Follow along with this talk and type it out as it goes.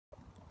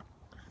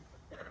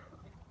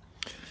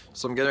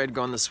So I'm getting ready to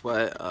go in the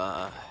sweat.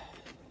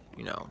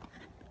 You know,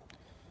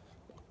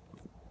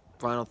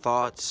 final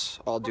thoughts.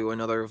 I'll do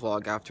another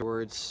vlog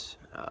afterwards.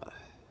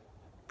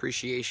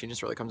 Appreciation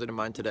just really comes into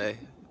mind today.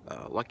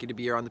 Lucky to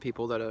be around the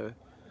people that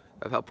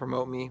have helped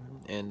promote me,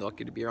 and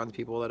lucky to be around the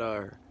people that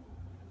are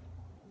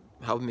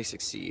helping me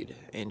succeed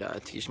and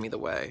teach me the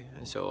way.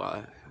 And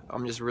so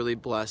I'm just really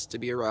blessed to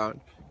be around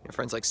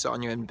friends like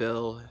Sonia and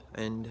Bill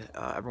and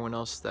everyone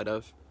else that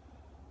have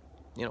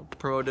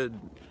promoted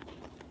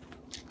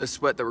the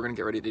sweat that we're gonna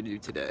get ready to do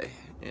today.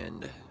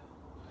 And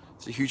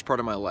it's a huge part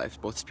of my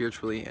life, both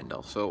spiritually and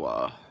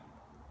also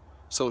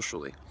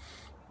socially.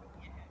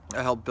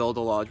 I helped build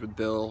a lodge with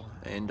Bill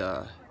and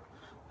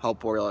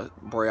help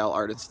Boreal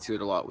Art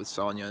Institute a lot with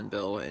Sonia and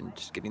Bill, and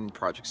just getting the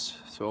projects.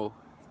 So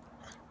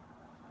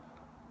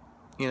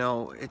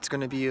it's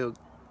gonna be a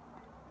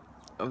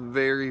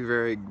very,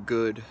 very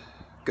good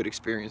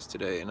experience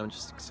today, and I'm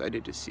just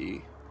excited to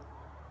see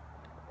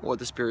what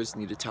the spirits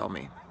need to tell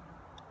me.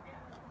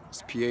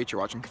 It's PH, you're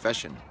watching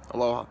Confession.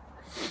 Aloha.